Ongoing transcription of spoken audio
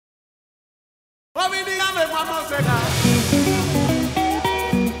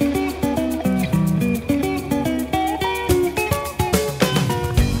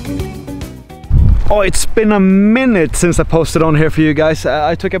Oh, it's been a minute since I posted on here for you guys.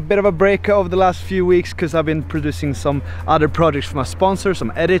 I took a bit of a break over the last few weeks because I've been producing some other projects for my sponsors,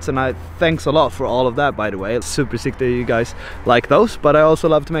 some edits, and thanks a lot for all of that, by the way. It's super sick that you guys like those, but I also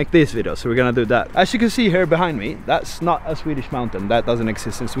love to make these videos, so we're gonna do that. As you can see here behind me, that's not a Swedish mountain. That doesn't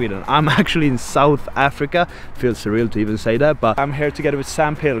exist in Sweden. I'm actually in South Africa. Feels surreal to even say that, but I'm here together with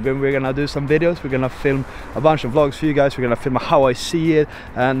Sam Pilgrim. We're gonna do some videos. We're gonna film a bunch of vlogs for you guys. We're gonna film how I see it,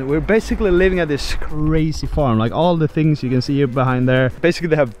 and we're basically living at this crazy farm, like all the things you can see here behind there. Basically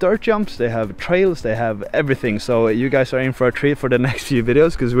they have dirt jumps, they have trails, they have everything, so you guys are in for a treat for the next few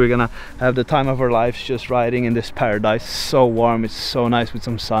videos because we're gonna have the time of our lives just riding in this paradise. So warm, it's so nice with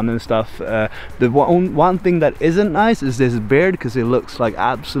some sun and stuff. The one thing that isn't nice is this beard because it looks like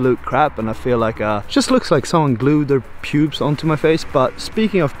absolute crap, and I feel like just looks like someone glued their pubes onto my face. But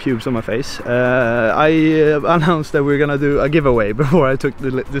speaking of pubes on my face, I announced that we're gonna do a giveaway before I took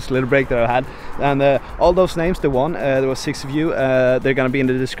this little break that I had, and all those names, the one, there was 6 of you, they're gonna be in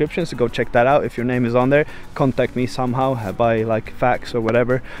the description, so go check that out. If your name is on there, contact me somehow by like fax or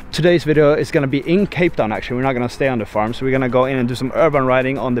whatever. Today's video is gonna be in Cape Town. Actually, we're not gonna stay on the farm, so we're gonna go in and do some urban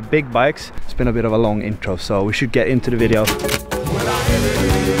riding on the big bikes. It's been a bit of a long intro, so we should get into the video.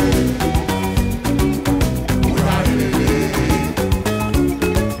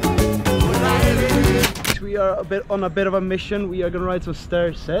 On a bit of a mission. We are gonna ride some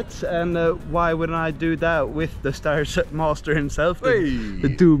stair sets, and why wouldn't I do that with the stair set master himself,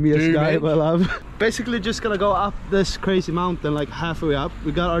 the doomiest guy I love. Basically just gonna go up this crazy mountain, like halfway up.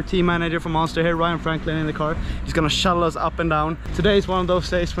 We got our team manager from Monster here, Ryan Franklin, in the car. He's gonna shuttle us up and down. Today is one of those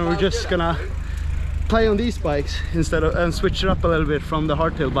days when we're just gonna play on these bikes instead of, and switch it up a little bit from the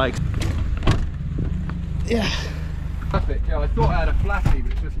hardtail bikes. Yeah, perfect. Yeah, I thought I had a flatty,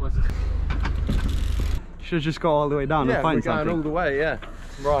 but it's just my... Should just go all the way down and find something. Yeah, all the way, yeah.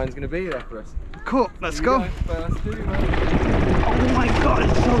 Ryan's going to be there for us. Cool, let's go. First two, oh my god,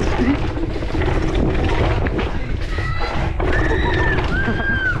 it's so steep.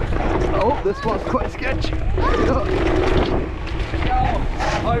 Oh, this one's quite sketchy. Oh,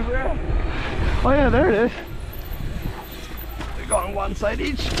 over here. Oh yeah, there it is. They're going on one side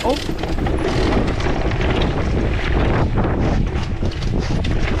each. Oh.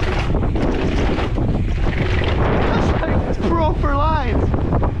 Proper lines,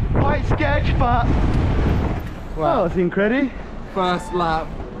 quite sketch, but wow, it's incredible. First lap,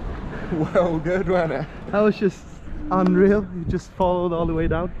 well good, wasn't it? That was just unreal. You just followed all the way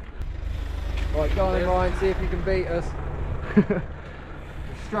down. Right, go on then, Ryan, see if you can beat us.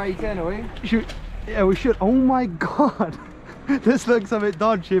 Straight in, are we? Yeah, we should. Oh my god, this looks a bit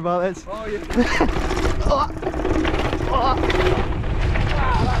dodgy, but let's. Oh yeah. Oh. Oh.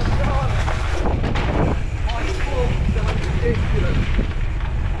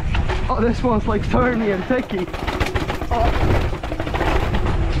 Oh, this one's like turny and techy. Oh.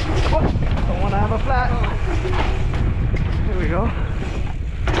 Oh. Don't want to have a flat. Here we go.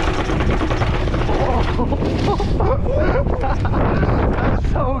 Oh.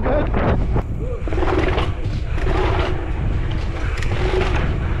 That's so good.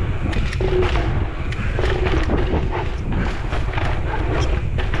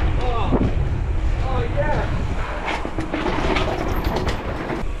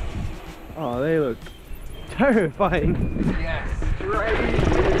 Oh, they look terrifying. Yes, crazy.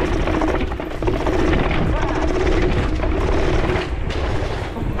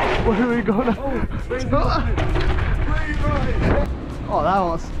 Where are we going? Oh, that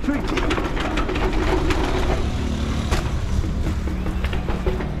was tricky.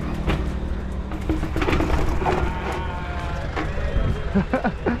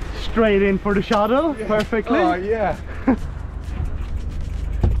 Straight in for the shuttle, yeah. Perfectly. Oh yeah.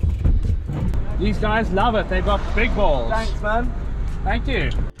 These guys love it, they've got big balls. Thanks, man. Thank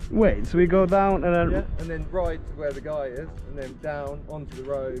you. Wait, so we go down and then... Yeah, and then right to where the guy is, and then down onto the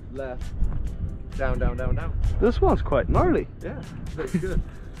road, left, down, down, down, down. This one's quite gnarly. Yeah, looks good.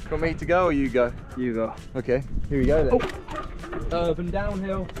 Want me to go or you go? You go. Okay, here we go then. Oh. Urban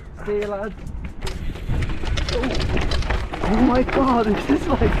downhill. See you, lad. Oh my god, this is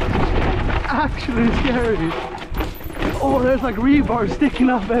like actually scary. Oh, there's like rebar sticking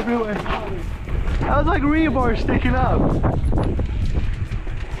up everywhere. That was like rebar sticking up.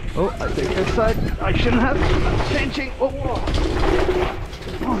 Oh, I take this side. I shouldn't have. Changing. Oh,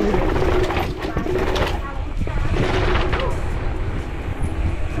 oh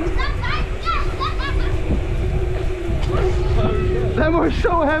Them were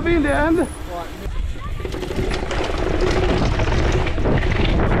so heavy in the end.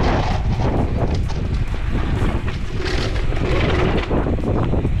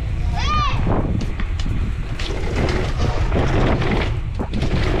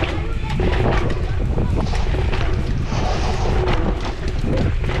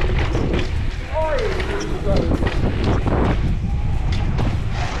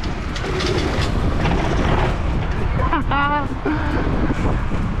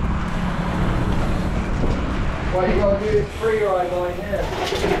 Well, you gotta do this free ride line here.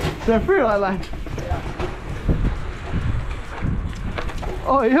 Is there a free ride line? Yeah.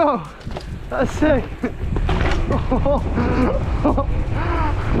 Oh, yo, that's sick.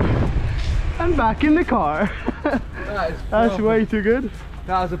 And back in the car. That's way too good.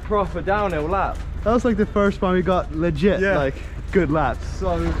 That was a proper downhill lap. That was like the first one we got legit, like good laps.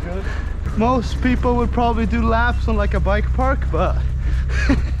 So good. Most people would probably do laps on like a bike park, but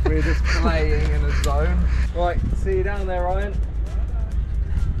we're just playing in a zone. Right, see you down there, Ryan.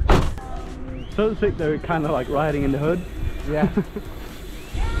 So to speak, they're kind of like riding in the hood. Yeah.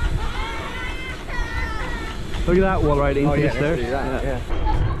 Look at that wall right into yeah, the stairs. Yeah.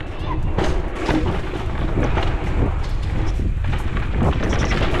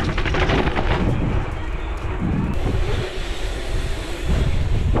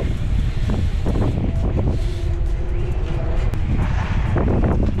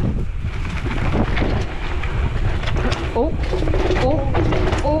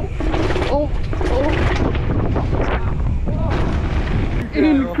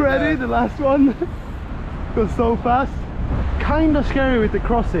 Incredible, the last one goes so fast. Kind of scary with the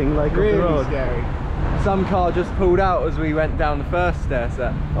crossing, like really of the road. Scary. Some car just pulled out as we went down the first stair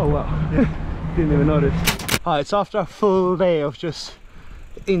set. Oh wow, didn't even notice. It's after a full day of just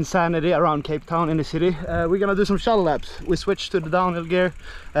insanity around Cape Town in the city. We're gonna do some shuttle laps. We switched to the downhill gear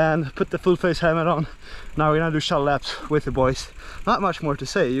and put the full face helmet on. Now we're gonna do shuttle laps with the boys. Not much more to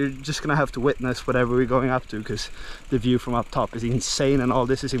say, you're just gonna have to witness whatever we're going up to, because the view from up top is insane and all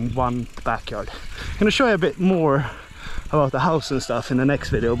this is in one backyard. I'm gonna show you a bit more about the house and stuff in the next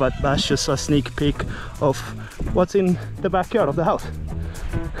video, but that's just a sneak peek of what's in the backyard of the house.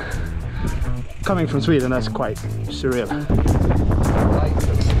 Coming from Sweden, that's quite surreal.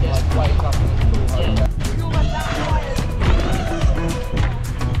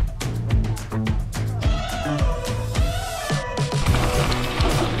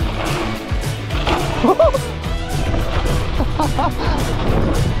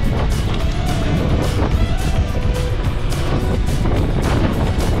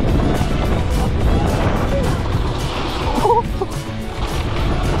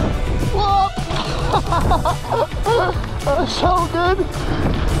 That's so good.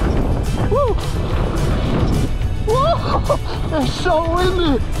 Woo. Whoa. It's so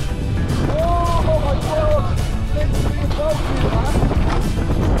windy. Oh my god! Literally above you, man.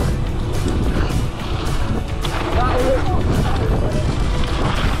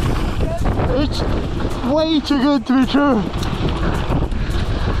 It's way too good to be true.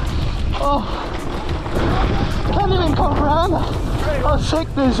 Oh, can't even comprehend how sick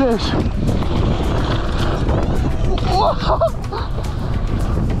this is.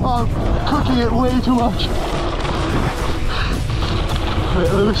 I'm cooking it way too much.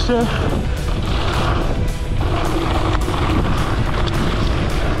 Bit loose there.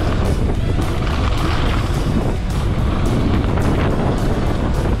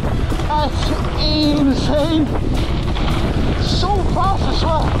 That's insane. So fast as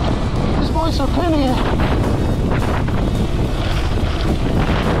well. These boys are pinning it.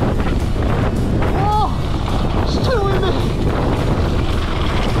 Oh, still windy.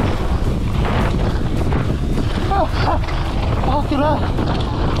 Look at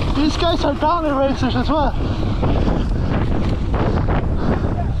that. These guys are downhill racers as well.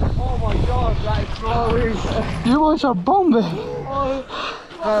 Oh my god, that is glorious. You boys are bombing. Oh,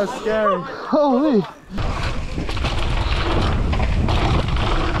 that was scary. Holy.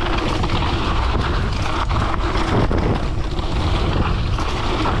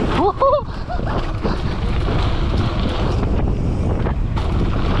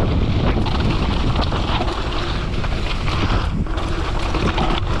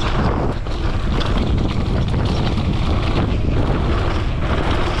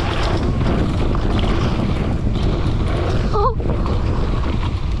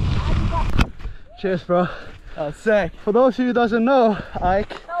 Cheers, bro. That's sick. For those of you who doesn't know,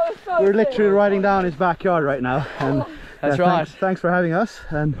 Ike, we're literally riding down his backyard right now, and That's right. Thanks for having us,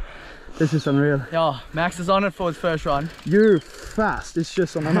 and This is unreal. Yeah, Max is on it for his first run. You're fast. It's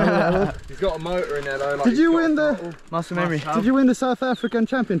just on another level. He's got a motor in there though. Like Did you win the? Muscle memory. Did you win the South African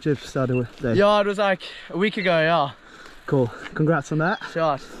Championships the other day? Yeah, it was like a week ago. Yeah. Cool. Congrats on that.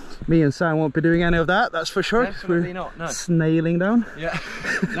 Shot. Me and Sam won't be doing any of that. That's for sure. Absolutely We're not. No. snailing down. Yeah.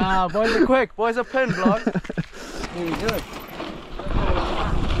 Nah, boys are quick. Boys are pinned, vlog. Here we go.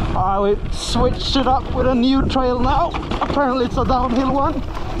 We switched it up with a new trail now. Apparently it's a downhill one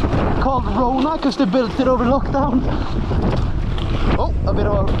called Rona because they built it over lockdown. Oh, a bit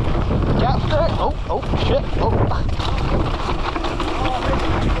of a gap there. Oh shit. Oh.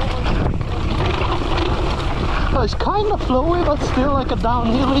 Oh, it's kind of flowy but still like a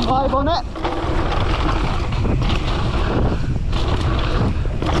downhill vibe on it.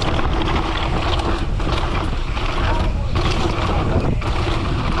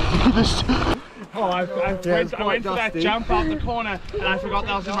 Oh, I went for that jump out the corner and I forgot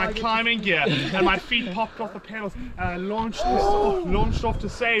that was in my climbing gear and my feet popped off the pedals and I launched off the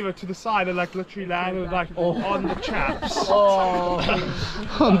saver to the side and like literally landed like on the chaps. Oh.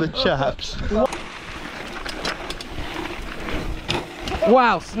 On the chaps.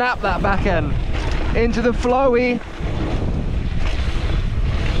 Wow, snap that back end into the flowy.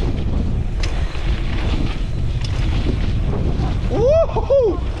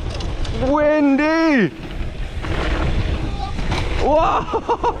 Woohoo! Windy! Whoa!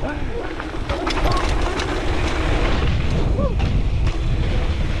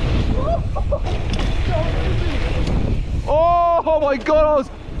 Oh my god, I was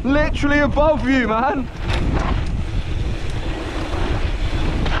literally above you, man!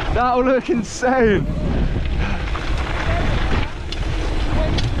 That will look insane!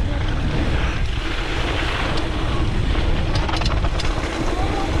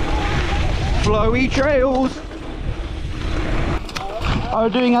 Flowy trails. Are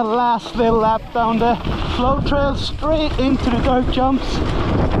doing a last little lap down the flow trail straight into the dirt jumps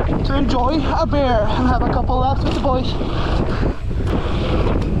to enjoy a beer and have a couple laps with the boys.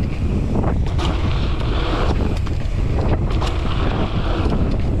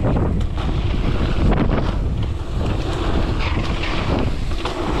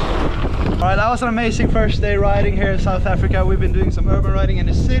 Alright, that was an amazing first day riding here in South Africa. We've been doing some urban riding in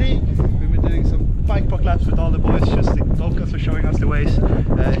the city. We've been doing some bike park laps with all the boys. Just the locals are showing us the ways.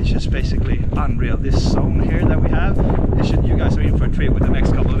 It's just basically unreal. This zone here that we have, you guys are in for a treat with the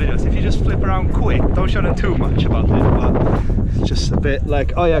next couple of videos. If you just flip around quick, don't show them too much about it, but it's just a bit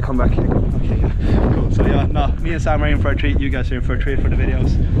like, oh yeah, come back here. Okay, yeah, cool. So yeah, no, me and Sam are in for a treat. You guys are in for a treat for the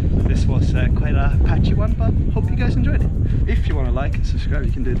videos. This was quite a patchy one, but hope you guys enjoyed it. If you want to like and subscribe,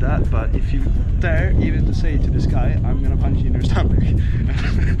 you can do that, but if you dare even to say to this guy, I'm gonna punch you in your stomach.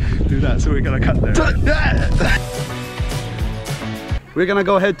 Do that, so we're gonna cut there. We're gonna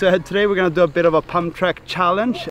go head to head today. We're gonna do a bit of a pump track challenge.